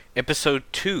Episode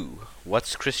 2,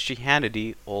 What's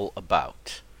Christianity All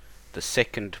About? The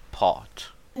second part.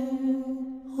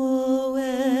 O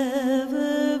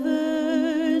ever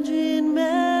Virgin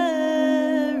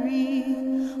Mary,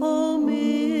 O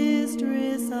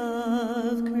Mistress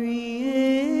of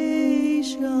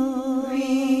creation,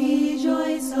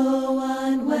 rejoice, O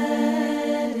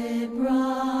unwedded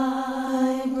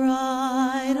bride,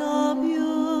 bride all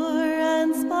pure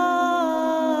and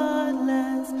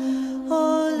spotless,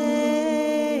 O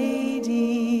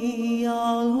Lady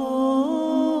all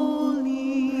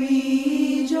holy,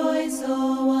 rejoice,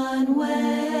 O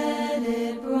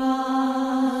unwedded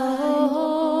bride,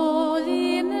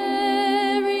 Holy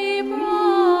Mary,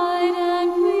 bride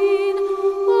and queen,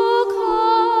 O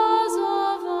cause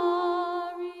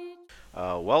of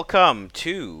our Welcome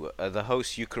to the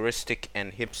Host Eucharistic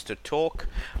and Hipster Talk.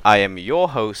 I am your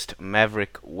host,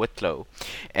 Maverick Whitlow.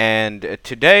 And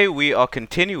today we are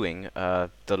continuing from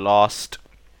the last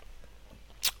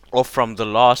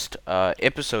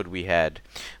episode we had,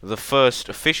 the first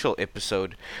official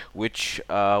episode, which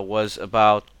was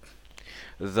about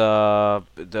the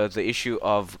issue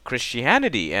of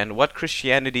Christianity and what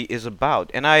Christianity is about.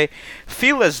 And I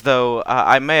feel as though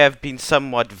I may have been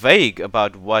somewhat vague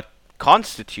about what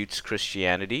constitutes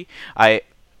Christianity. I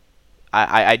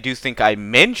do think I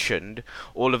mentioned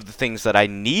all of the things that I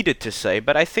needed to say,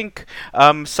 but I think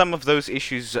some of those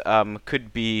issues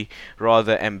could be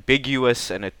rather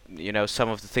ambiguous, and some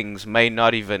of the things may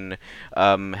not even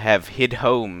have hit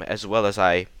home as well as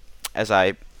I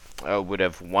would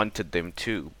have wanted them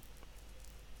to.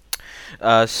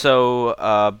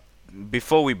 So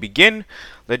before we begin,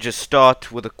 let's just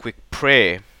start with a quick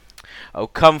prayer. O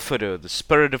Comforter, the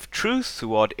Spirit of truth,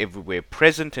 who art everywhere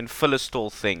present and fillest all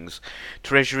things,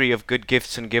 treasury of good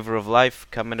gifts and giver of life,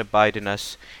 come and abide in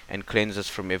us, and cleanse us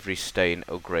from every stain,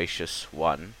 O gracious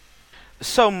one.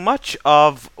 So much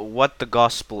of what the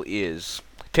gospel is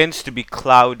tends to be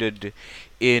clouded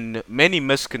in many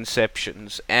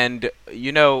misconceptions, and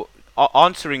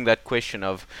answering that question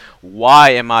of why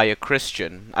am I a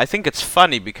Christian, I think it's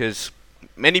funny because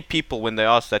many people, when they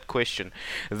ask that question,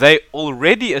 they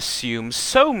already assume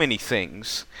so many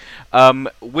things,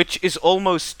 which is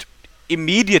almost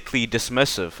immediately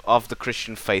dismissive of the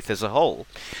Christian faith as a whole.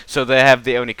 So they have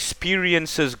their own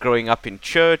experiences growing up in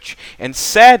church, and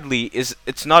sadly,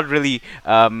 it's not really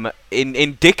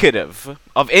indicative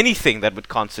of anything that would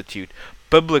constitute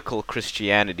biblical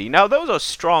Christianity. Now, those are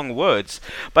strong words,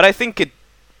 but I think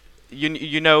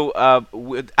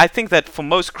I think that for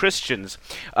most Christians,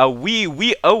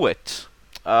 we owe it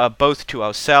both to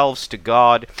ourselves, to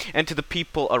God, and to the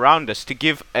people around us to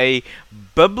give a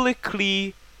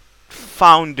biblically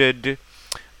founded,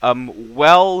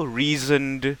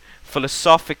 well-reasoned,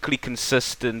 philosophically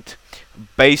consistent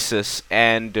basis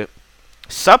and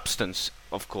substance,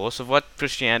 of course, of what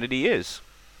Christianity is.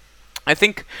 I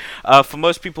think for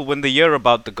most people, when they hear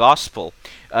about the gospel,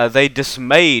 they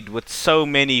dismayed with so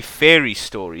many fairy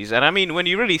stories. And I mean, when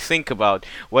you really think about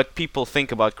what people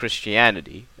think about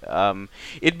Christianity,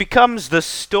 it becomes the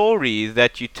story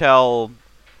that you tell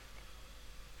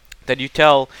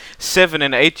 7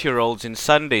 and 8 year olds in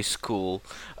Sunday school.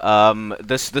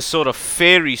 This sort of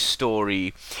fairy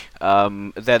story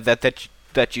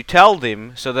that you tell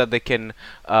them so that they can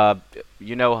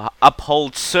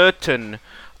uphold certain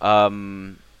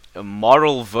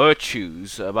moral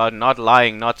virtues about not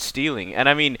lying, not stealing. And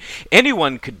I mean,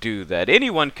 anyone could do that.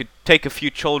 Anyone could take a few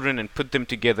children and put them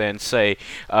together and say,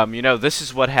 this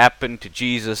is what happened to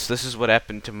Jesus, this is what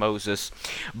happened to Moses.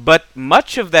 But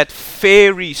much of that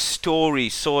fairy story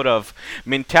sort of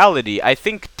mentality, I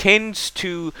think, tends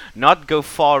to not go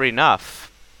far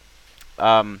enough.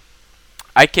 I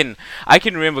can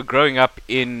remember growing up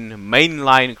in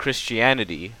mainline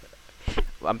Christianity.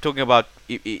 I'm talking about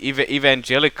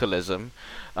evangelicalism,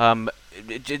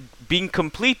 being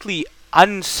completely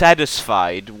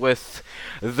unsatisfied with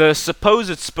the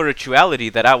supposed spirituality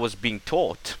that I was being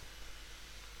taught.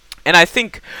 And I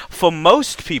think for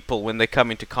most people, when they come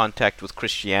into contact with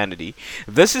Christianity,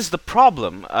 this is the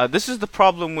problem. This is the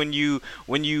problem when you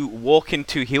walk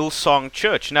into Hillsong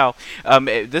Church. Now,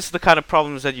 this is the kind of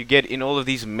problems that you get in all of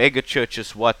these mega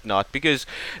churches, whatnot, because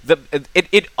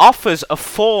it offers a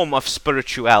form of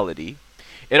spirituality.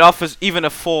 It offers even a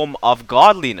form of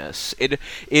godliness. It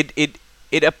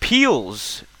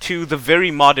appeals to the very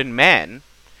modern man,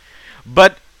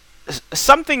 but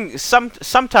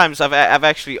sometimes I've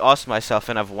actually asked myself,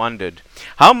 and I've wondered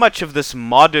how much of this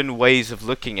modern ways of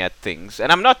looking at things,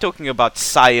 and I'm not talking about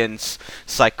science,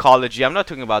 psychology, I'm not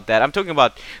talking about that, I'm talking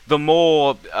about the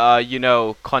more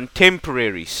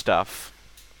contemporary stuff.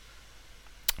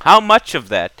 how much of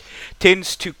that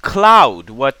tends to cloud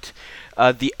what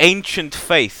the ancient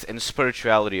faith and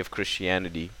spirituality of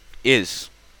Christianity is?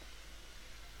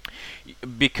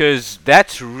 Because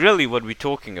that's really what we're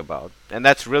talking about, and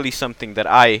that's really something that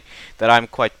I'm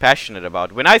quite passionate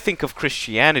about. When I think of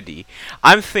Christianity,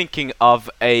 I'm thinking of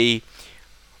a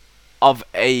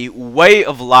way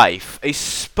of life, a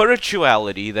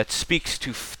spirituality that speaks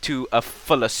to a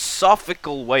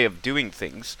philosophical way of doing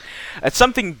things. It's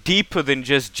something deeper than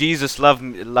just Jesus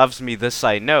loves me, this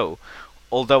I know.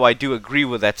 Although I do agree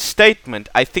with that statement,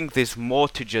 I think there's more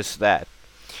to just that.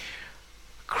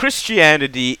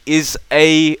 Christianity is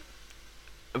a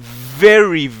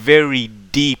very, very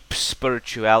deep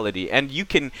spirituality, and you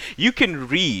can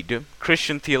read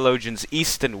Christian theologians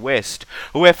east and west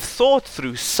who have thought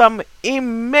through some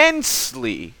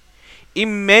immensely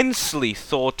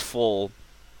thoughtful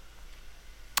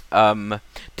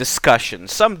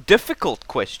discussions, some difficult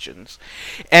questions,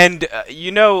 and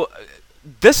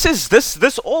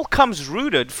this all comes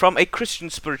rooted from a Christian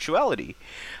spirituality.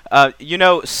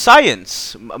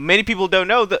 Science. Many people don't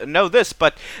know this,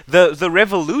 but the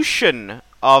revolution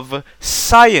of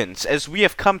science, as we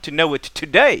have come to know it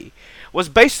today, was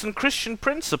based on Christian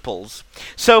principles.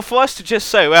 So for us to just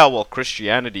say, well,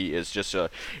 Christianity is just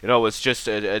it's just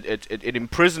it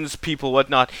imprisons people,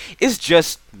 whatnot, is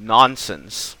just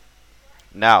nonsense.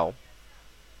 Now,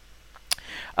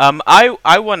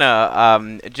 I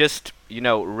wanna just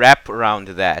wrap around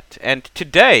that, and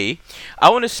today I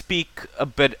want to speak a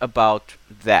bit about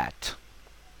that,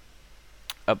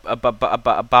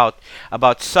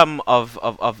 about some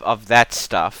of that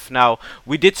stuff. Now,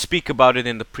 we did speak about it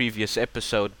in the previous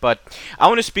episode, but I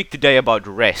want to speak today about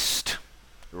rest.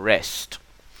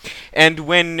 And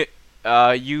when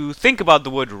you think about the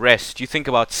word rest, you think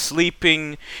about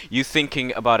sleeping, you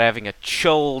thinking about having a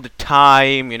chilled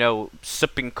time,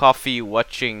 sipping coffee,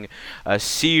 watching a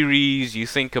series, you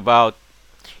think about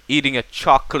eating a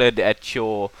chocolate at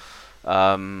your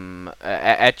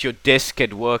desk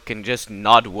at work and just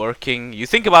not working. You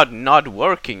think about not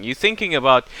working, you're thinking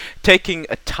about taking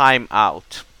a time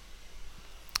out.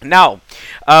 Now,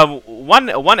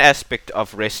 one aspect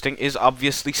of resting is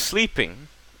obviously sleeping.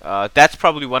 That's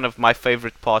probably one of my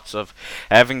favorite parts of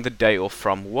having the day off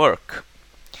from work.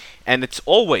 And it's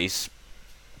always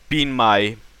been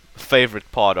my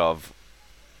favorite part of,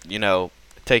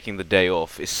 taking the day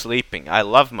off, is sleeping. I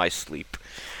love my sleep.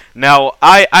 Now,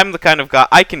 I'm the kind of guy,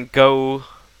 I can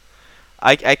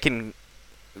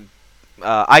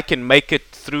make it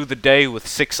through the day with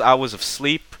 6 hours of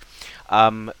sleep.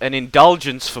 An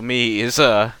indulgence for me is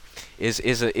an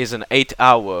 8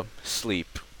 hour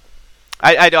sleep.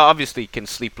 I obviously can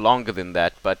sleep longer than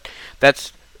that, but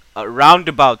that's around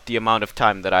about the amount of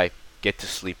time that I get to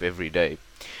sleep every day.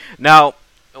 Now,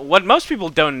 what most people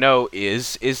don't know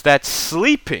is that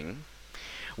sleeping,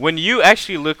 when you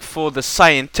actually look for the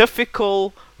scientific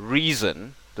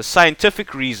reason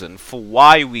for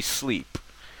why we sleep,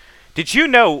 did you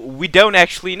know we don't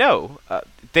actually know?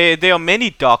 There are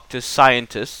many doctors,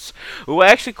 scientists, who are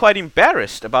actually quite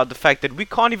embarrassed about the fact that we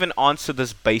can't even answer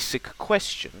this basic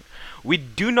question. We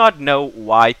do not know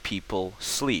why people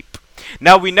sleep.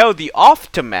 Now, we know the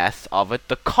aftermath of it,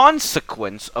 the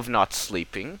consequence of not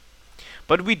sleeping,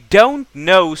 but we don't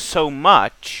know so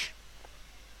much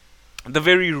the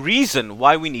very reason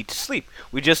why we need to sleep.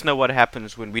 We just know what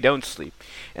happens when we don't sleep,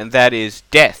 and that is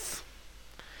death.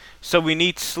 So we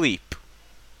need sleep.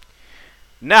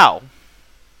 Now,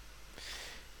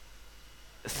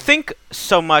 think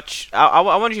so much. I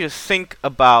want you to think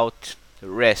about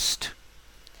rest.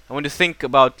 I want you to think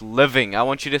about living. I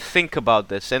want you to think about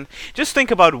this, and just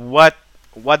think about what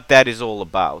that is all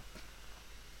about.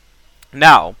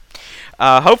 Now,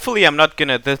 hopefully I'm not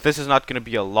gonna. This is not gonna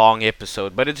be a long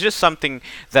episode, but it's just something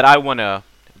that I wanna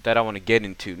get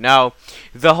into. Now,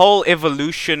 the whole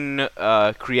evolution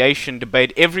creation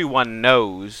debate. Everyone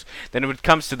knows that when it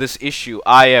comes to this issue,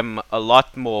 I am a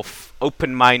lot more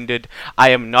open-minded. I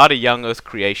am not a young Earth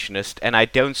creationist, and I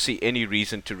don't see any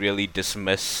reason to really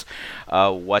dismiss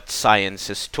what science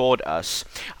has taught us.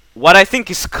 What I think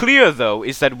is clear, though,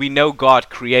 is that we know God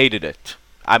created it.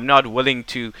 I'm not willing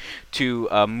to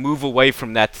move away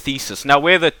from that thesis. Now,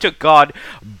 whether it took God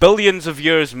billions of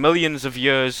years, millions of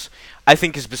years, I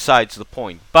think is besides the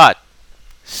point. But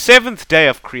seventh day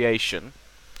of creation,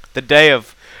 the day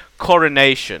of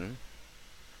coronation,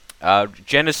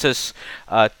 Genesis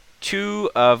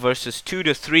 2 verses 2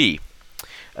 to 3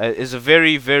 is a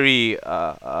very, very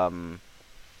I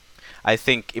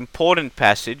think important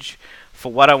passage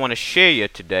for what I want to share here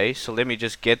today. So let me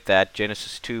just get that.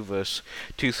 Genesis 2 verse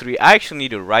 2, 3. I actually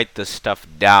need to write this stuff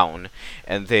down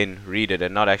and then read it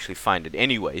and not actually find it.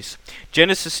 Anyways,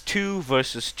 Genesis 2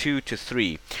 verses 2 to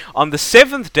 3. On the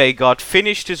seventh day God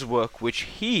finished his work which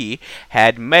he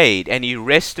had made, and he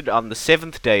rested on the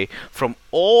seventh day from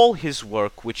all his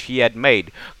work which he had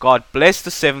made. God blessed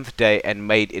the seventh day and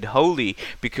made it holy,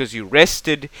 because he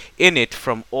rested in it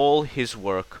from all his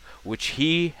work which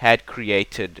he had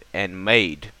created and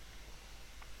made.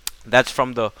 That's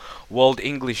from the World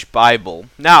English Bible.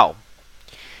 Now,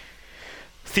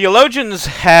 theologians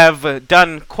have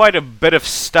done quite a bit of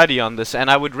study on this, and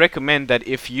I would recommend that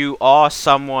if you are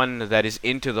someone that is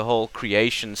into the whole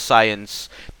creation science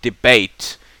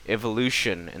debate,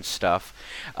 evolution and stuff,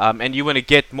 and you want to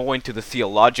get more into the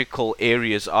theological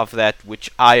areas of that, which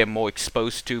I am more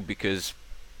exposed to because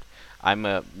I'm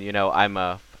a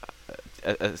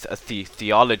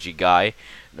theology guy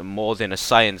more than a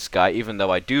science guy. Even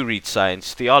though I do read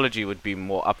science, theology would be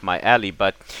more up my alley.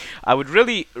 But I would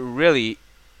really,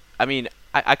 I mean,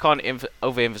 I can't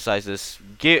overemphasize this.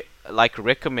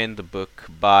 Recommend the book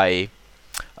by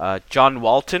John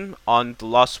Walton on the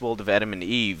lost world of Adam and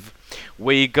Eve,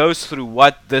 where he goes through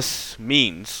what this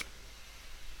means.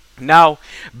 Now,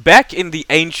 back in the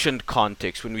ancient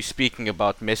context, when we're speaking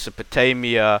about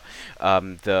Mesopotamia,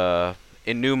 the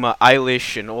Enuma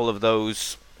Elish, and all of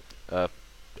those,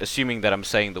 assuming that I'm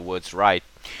saying the words right,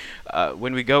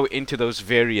 when we go into those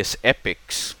various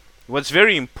epics, what's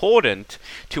very important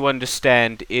to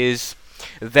understand is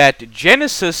that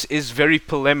Genesis is very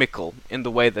polemical in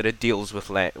the way that it deals with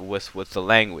the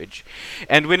language.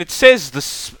 And when it says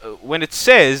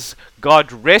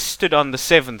God rested on the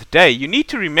seventh day, you need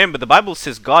to remember the Bible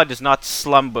says God does not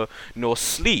slumber nor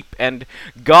sleep, and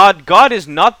God is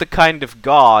not the kind of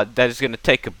God that is going to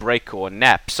take a break or a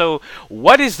nap. So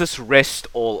what is this rest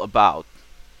all about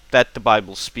that the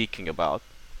Bible's speaking about?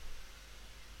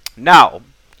 Now,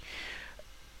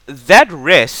 that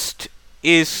rest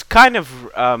is kind of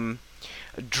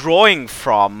drawing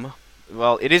from,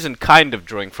 well, it isn't kind of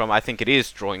drawing from, I think it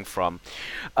is drawing from,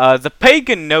 the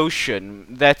pagan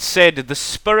notion that said the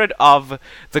spirit of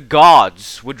the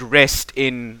gods would rest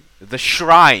in the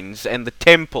shrines and the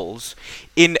temples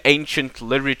in ancient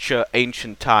literature,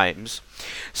 ancient times.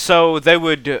 So they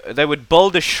would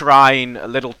build a shrine, a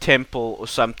little temple or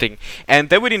something, and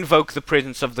they would invoke the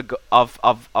presence of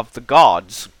the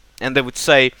gods. And they would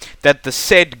say that the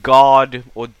said god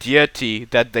or deity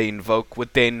that they invoke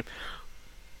would then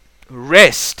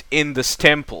rest in this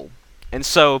temple, and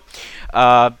so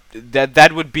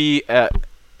that would be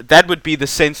the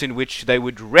sense in which they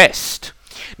would rest.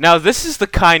 Now, this is the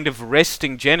kind of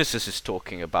resting Genesis is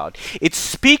talking about. It's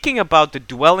speaking about the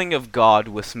dwelling of God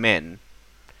with men,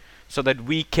 so that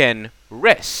we can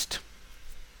rest.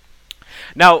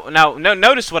 Now,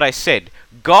 notice what I said.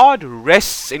 God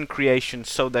rests in creation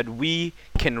so that we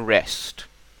can rest.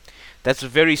 That's a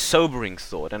very sobering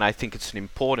thought, and I think it's an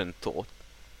important thought.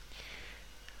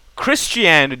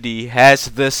 Christianity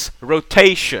has this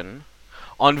rotation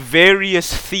on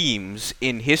various themes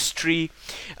in history,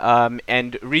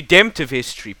 and redemptive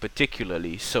history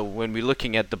particularly. So when we're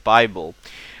looking at the Bible,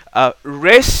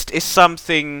 rest is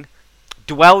something,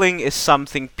 dwelling is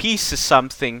something, peace is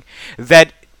something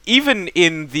that even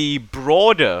in the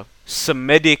broader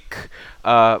Semitic,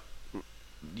 mindset,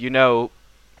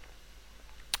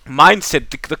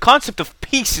 the concept of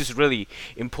peace is really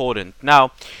important.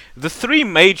 Now, the three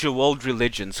major world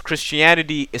religions,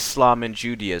 Christianity, Islam, and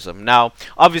Judaism. Now,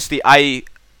 obviously, I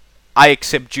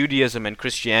accept Judaism and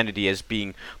Christianity as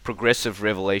being progressive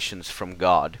revelations from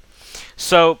God.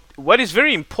 So, what is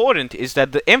very important is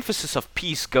that the emphasis of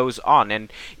peace goes on,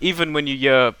 and even when you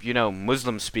hear,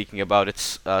 Muslims speaking about it,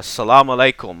 salam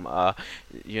alaikum,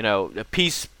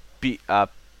 peace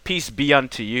be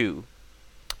unto you,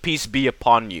 peace be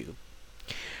upon you.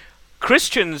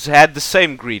 Christians had the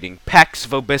same greeting, Pax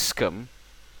Vobiscum,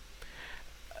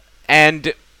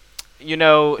 and,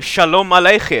 Shalom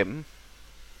Aleichem,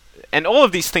 and all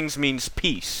of these things means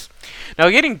peace. Now,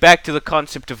 getting back to the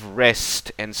concept of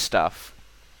rest and stuff,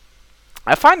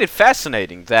 I find it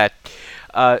fascinating that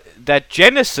that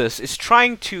Genesis is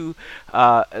trying to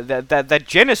that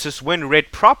Genesis, when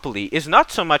read properly, is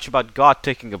not so much about God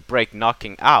taking a break,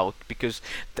 knocking out, because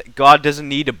God doesn't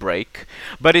need a break,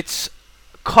 but it's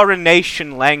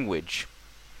coronation language.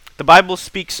 The Bible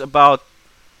speaks about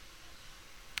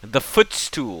the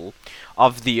footstool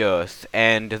of the earth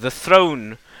and the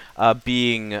throne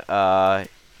being,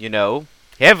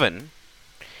 heaven.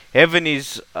 Heaven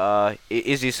is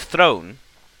his throne,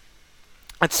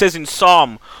 It says in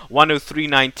Psalm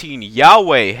 103:19,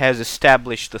 Yahweh has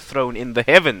established the throne in the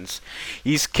heavens.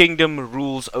 His kingdom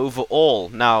rules over all.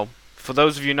 Now, for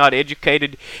those of you not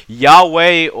educated,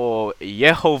 Yahweh or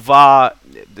Yehovah,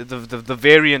 the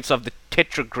variants of the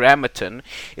Tetragrammaton,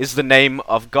 is the name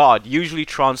of God, usually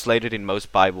translated in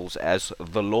most Bibles as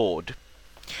the Lord.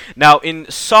 Now, in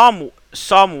Psalm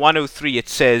 103, it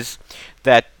says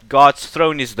that God's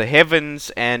throne is the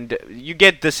heavens, and you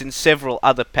get this in several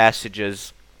other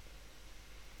passages.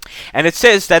 And it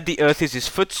says that the earth is his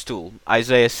footstool,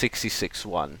 Isaiah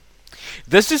 66:1.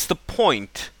 This is the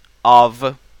point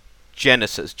of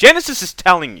Genesis. Genesis is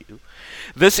telling you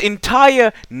this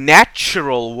entire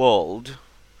natural world,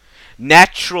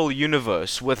 natural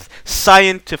universe with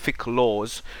scientific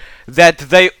laws, that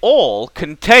they all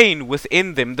contain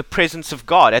within them the presence of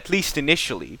God, at least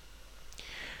initially.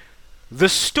 The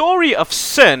story of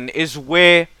sin is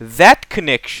where that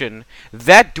connection,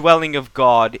 that dwelling of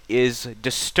God is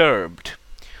disturbed.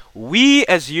 We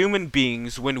as human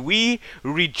beings, when we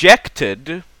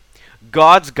rejected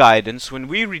God's guidance, when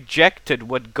we rejected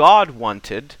what God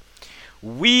wanted,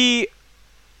 we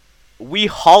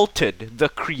halted the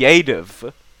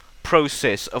creative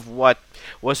process of what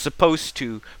was supposed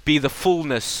to be the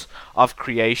fullness of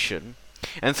creation.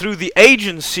 And through the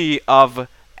agency of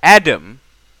Adam,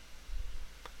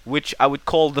 which I would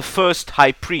call the first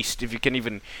high priest, if you can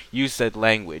even use that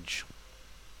language,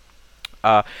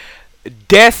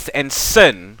 death and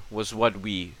sin was what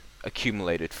we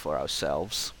accumulated for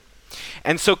ourselves.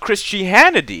 And so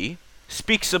Christianity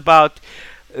speaks about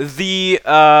the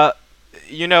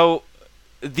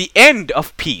the end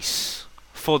of peace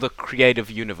for the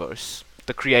creative universe,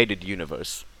 the created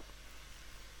universe.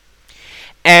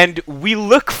 And we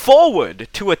look forward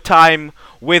to a time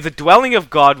where the dwelling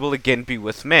of God will again be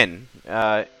with men,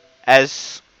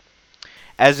 as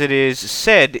it is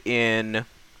said in, let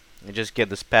me just get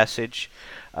this passage,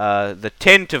 the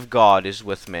tent of God is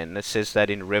with men. It says that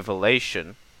in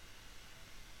Revelation,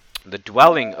 the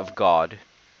dwelling of God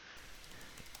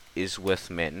is with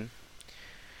men.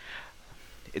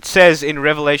 It says in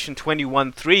Revelation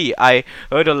 21:3, I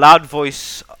heard a loud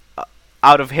voice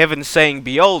out of heaven saying,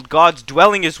 Behold, God's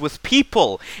dwelling is with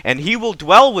people, and he will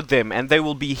dwell with them, and they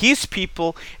will be his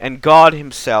people, and God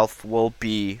himself will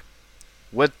be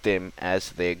with them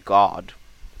as their God.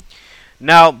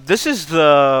 Now, this is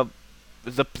the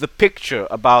picture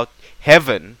about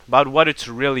heaven, about what it's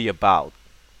really about.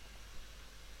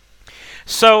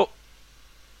 So,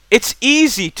 it's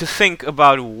easy to think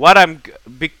about what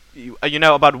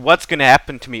about what's going to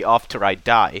happen to me after I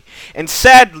die. And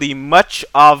sadly, much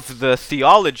of the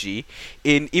theology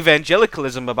in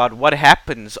evangelicalism about what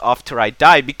happens after I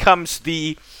die becomes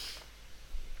the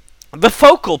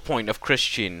focal point of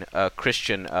Christian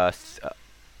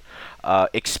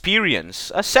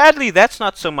experience. Sadly, that's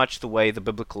not so much the way the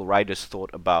biblical writers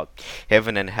thought about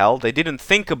heaven and hell. They didn't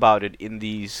think about it in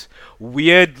these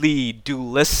weirdly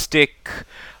dualistic,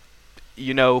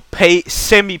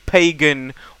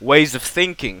 semi-pagan ways of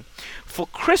thinking. For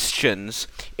Christians,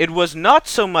 it was not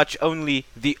so much only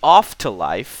the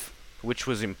afterlife, which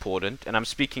was important, and I'm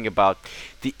speaking about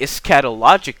the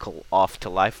eschatological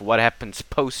afterlife, what happens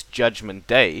post-Judgment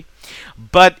Day,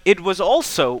 but it was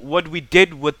also what we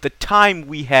did with the time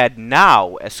we had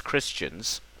now as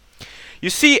Christians. You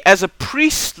see, as a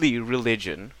priestly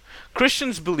religion,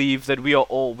 Christians believe that we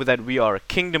are a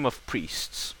kingdom of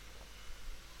priests,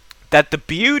 that the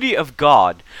beauty of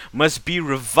God must be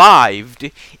revived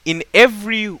in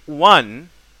everyone.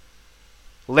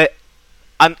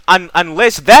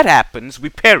 Unless that happens, we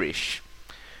perish.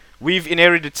 We've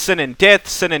inherited sin and death.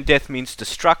 Sin and death means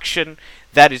destruction.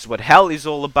 That is what hell is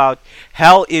all about.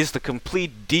 Hell is the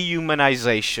complete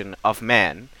dehumanization of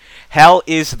man. Hell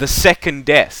is the second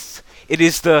death. It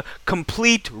is the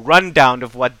complete rundown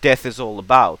of what death is all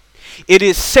about. It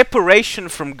is separation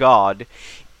from God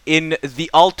in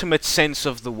the ultimate sense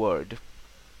of the word.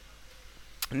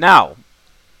 Now,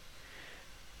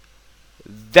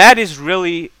 that is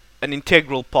really an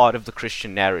integral part of the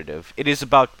Christian narrative. It is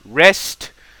about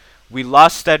rest. We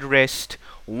lost that rest.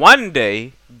 One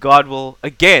day, God will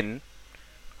again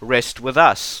rest with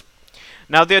us.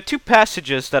 Now, there are two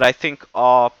passages that I think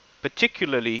are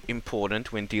particularly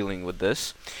important when dealing with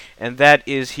this, and that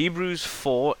is Hebrews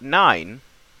 4:9.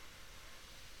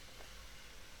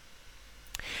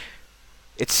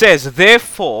 It says,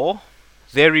 Therefore,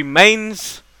 there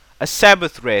remains a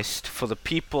Sabbath rest for the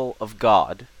people of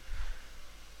God.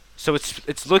 So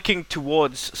it's looking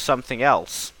towards something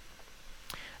else.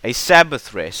 A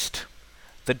Sabbath rest,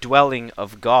 the dwelling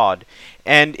of God.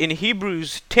 And in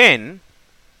Hebrews 10,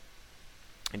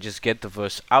 and just get the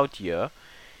verse out here,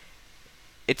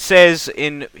 it says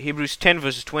in Hebrews 10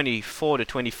 verses 24 to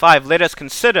 25, let us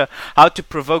consider how to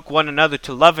provoke one another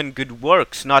to love and good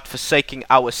works, not forsaking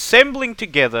our assembling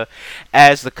together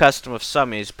as the custom of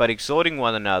some is, but exhorting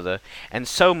one another, and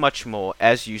so much more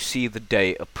as you see the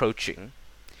day approaching.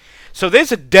 So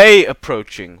there's a day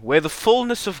approaching where the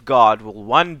fullness of God will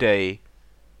one day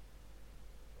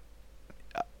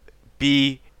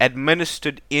be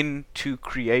administered into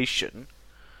creation.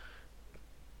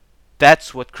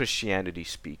 That's what Christianity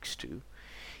speaks to.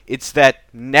 It's that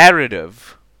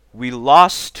narrative. We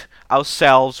lost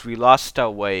ourselves, we lost our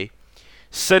way.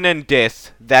 Sin and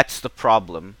death, that's the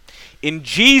problem. In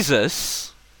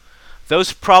Jesus,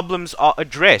 those problems are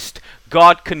addressed.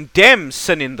 God condemns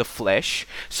sin in the flesh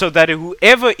so that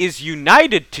whoever is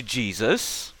united to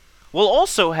Jesus will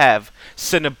also have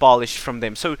sin abolished from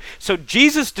them. So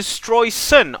Jesus destroys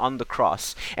sin on the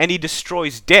cross, and he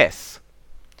destroys death.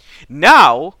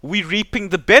 Now, we're reaping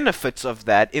the benefits of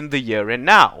that in the here and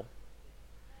now.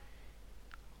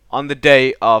 On the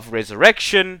day of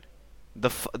resurrection,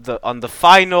 on the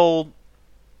final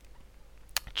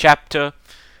chapter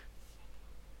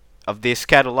of the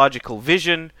eschatological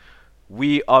vision,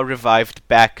 we are revived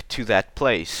back to that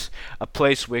place. A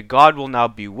place where God will now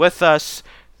be with us,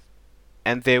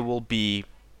 and there will be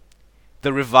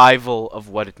the revival of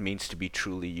what it means to be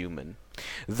truly human.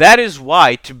 That is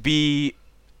why to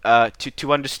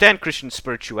understand Christian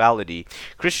spirituality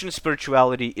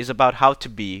is about how to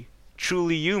be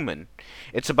truly human.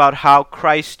 It's about how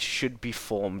Christ should be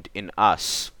formed in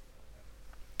us.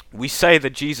 We say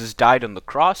that Jesus died on the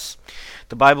cross.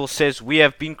 The Bible says we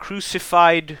have been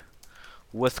crucified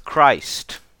with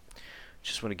Christ.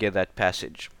 Just want to get that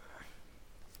passage.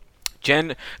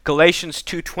 Galatians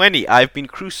 2:20, I have been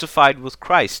crucified with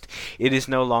Christ. It is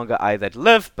no longer I that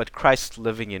live, but Christ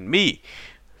living in me.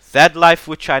 That life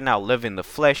which I now live in the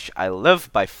flesh, I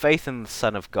live by faith in the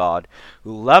Son of God,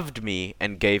 who loved me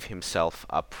and gave himself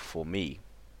up for me.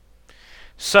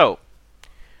 So,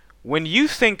 when you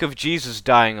think of Jesus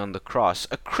dying on the cross,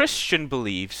 a Christian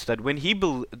believes that when he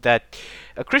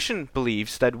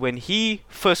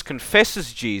first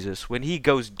confesses Jesus, when he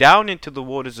goes down into the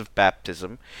waters of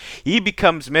baptism, he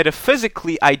becomes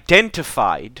metaphysically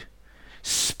identified,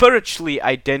 spiritually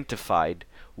identified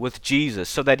with Jesus,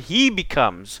 so that he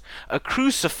becomes a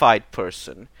crucified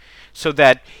person, so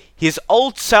that his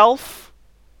old self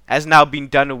has now been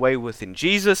done away with in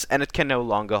Jesus, and it can no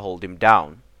longer hold him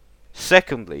down.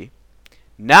 Secondly,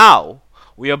 now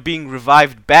we are being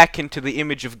revived back into the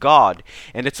image of God,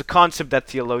 and it's a concept that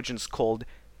theologians called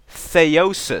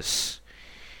theosis.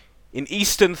 In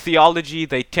Eastern theology,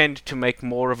 they tend to make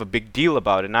more of a big deal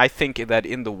about it, and I think that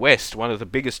in the West, one of the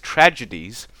biggest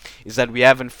tragedies is that we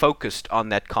haven't focused on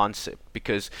that concept,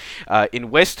 because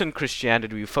in Western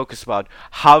Christianity, we focus about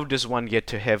how does one get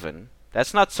to heaven.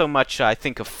 That's not so much, I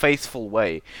think, a faithful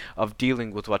way of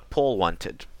dealing with what Paul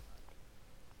wanted,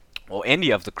 or any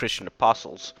of the Christian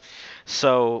apostles.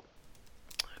 So,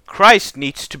 Christ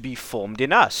needs to be formed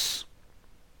in us.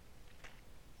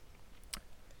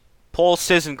 Paul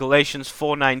says in Galatians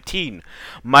 4:19,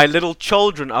 my little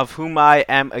children, of whom I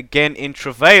am again in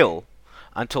travail,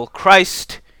 until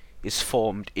Christ is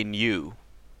formed in you.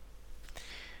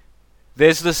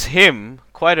 There's this hymn,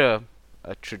 quite a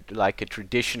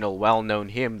traditional, well-known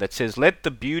hymn that says, let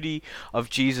the beauty of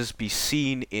Jesus be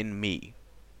seen in me.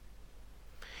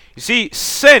 You see,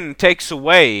 sin takes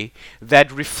away that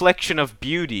reflection of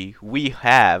beauty we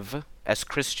have as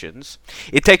Christians.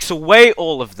 It takes away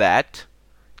all of that.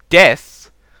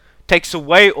 Death takes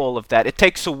away all of that. It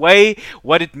takes away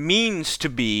what it means to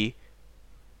be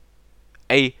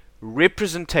a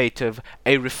representative,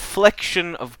 a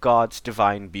reflection of God's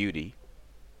divine beauty.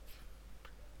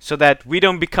 So that we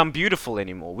don't become beautiful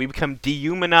anymore. We become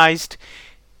dehumanized.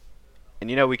 And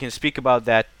we can speak about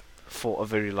that for a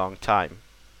very long time.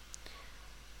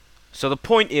 So the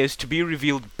point is to be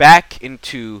revealed back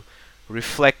into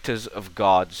reflectors of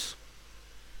God's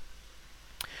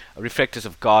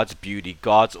beauty,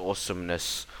 God's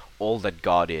awesomeness, all that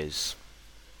God is.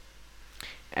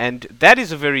 And that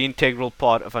is a very integral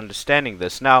part of understanding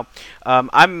this. Now,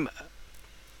 I'm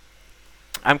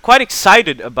quite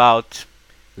excited about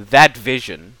that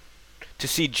vision, to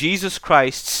see Jesus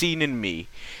Christ seen in me,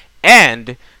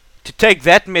 and to take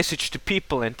that message to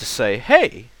people and to say,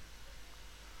 hey,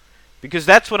 because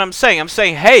that's what I'm saying. I'm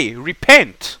saying, hey,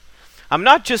 repent. I'm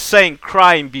not just saying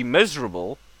cry and be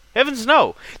miserable. Heavens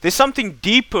no. There's something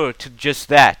deeper to just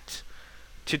that.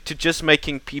 to just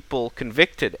making people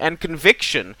convicted. And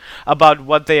conviction about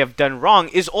what they have done wrong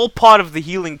is all part of the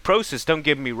healing process, don't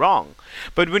get me wrong.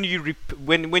 But when you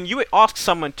when you ask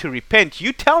someone to repent,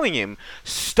 you telling him,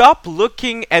 stop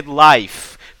looking at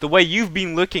life the way you've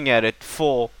been looking at it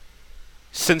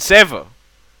since ever.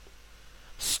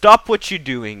 Stop what you're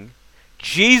doing.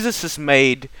 Jesus has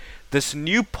made this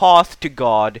new path to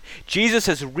God. Jesus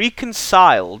has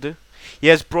reconciled. He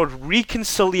has brought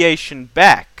reconciliation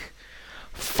back.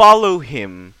 Follow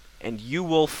him, and you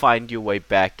will find your way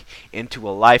back into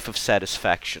a life of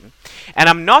satisfaction. And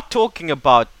I'm not talking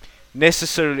about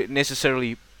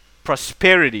necessarily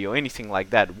prosperity or anything like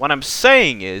that. What I'm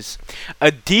saying is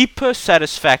a deeper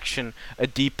satisfaction, a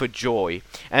deeper joy.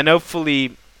 And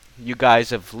hopefully you guys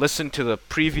have listened to the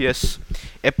previous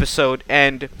episode,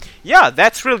 and yeah,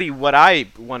 that's really what I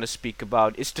want to speak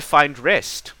about, is to find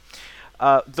rest.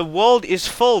 The world is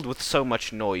filled with so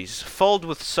much noise, filled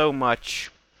with so much,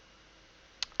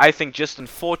 I think, just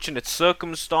unfortunate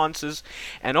circumstances,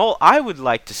 and all I would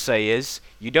like to say is,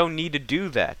 you don't need to do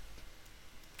that.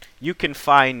 You can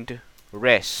find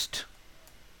rest.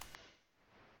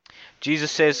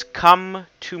 Jesus says, come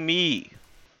to me.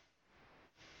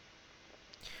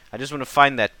 I just want to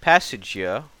find that passage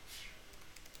here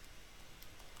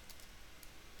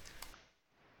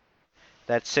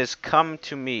that says, come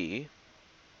to me,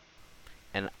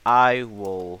 and I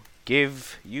will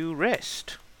give you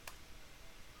rest.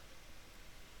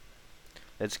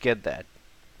 Let's get that.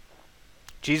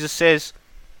 Jesus says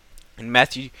in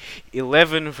Matthew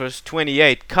 11 verse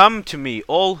 28, come to me,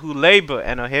 all who labor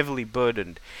and are heavily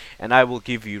burdened, and I will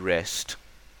give you rest.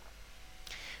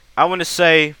 I want to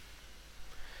say,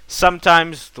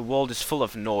 sometimes the world is full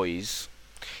of noise,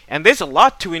 and there's a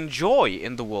lot to enjoy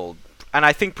in the world. And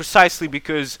I think precisely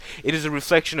because it is a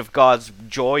reflection of God's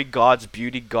joy, God's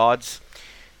beauty, God's,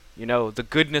 the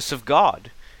goodness of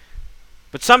God.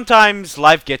 But sometimes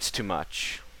life gets too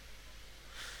much.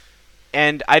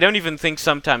 And I don't even think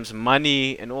sometimes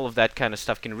money and all of that kind of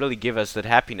stuff can really give us that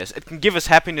happiness. It can give us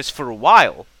happiness for a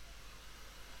while.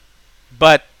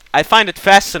 But I find it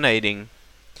fascinating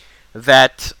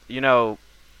that,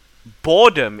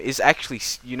 boredom is actually,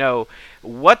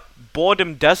 what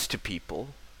boredom does to people.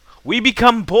 We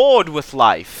become bored with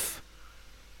life.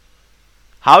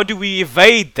 How do we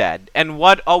evade that? And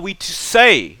what are we to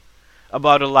say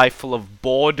about a life full of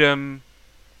boredom,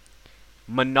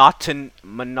 monotonous,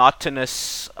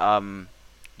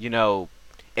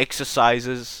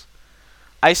 exercises?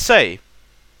 I say,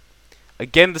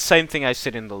 again, the same thing I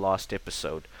said in the last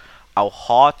episode. Our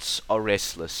hearts are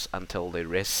restless until they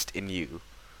rest in you.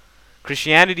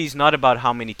 Christianity is not about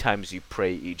how many times you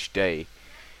pray each day.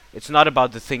 It's not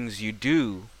about the things you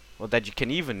do, or that you can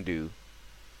even do.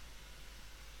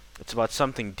 It's about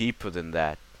something deeper than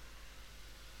that.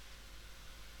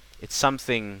 It's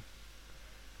something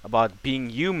about being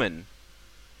human.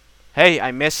 Hey,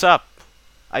 I mess up.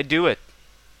 I do it.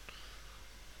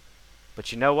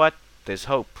 But you know what? There's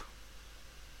hope.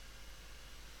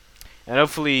 And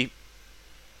hopefully,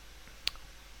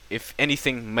 if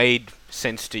anything made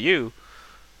sense to you,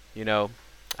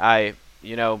 my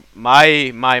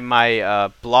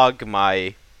blog,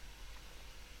 my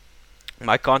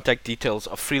contact details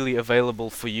are freely available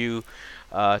for you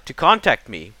to contact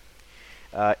me.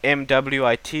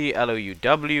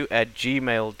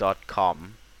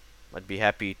 mwitlouw@gmail.com. I'd be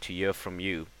happy to hear from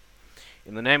you.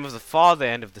 In the name of the Father,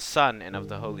 and of the Son, and of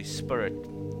the Holy Spirit,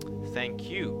 thank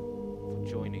you for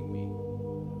joining me.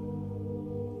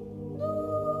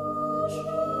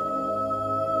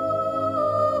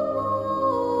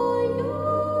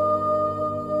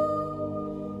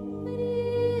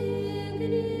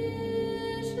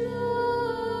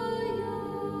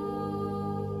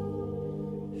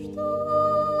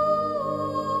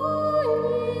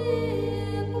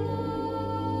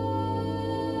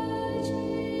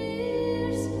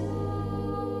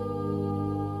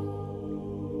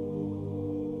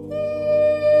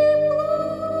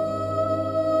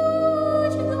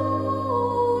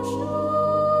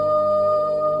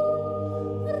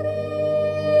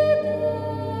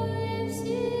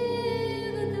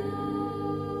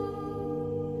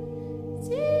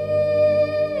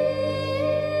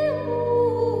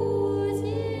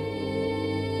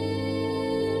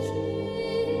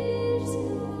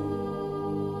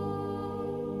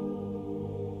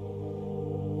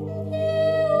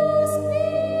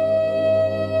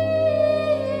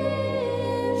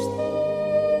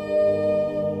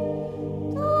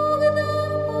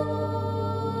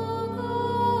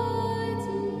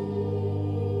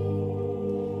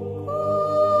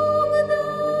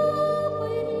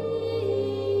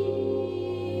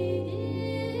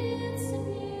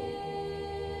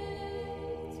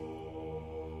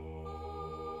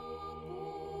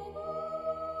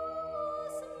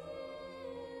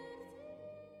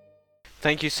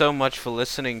 Thank you so much for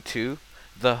listening to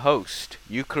The Host,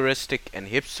 Eucharistic and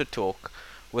Hipster Talk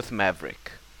with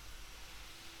Maverick.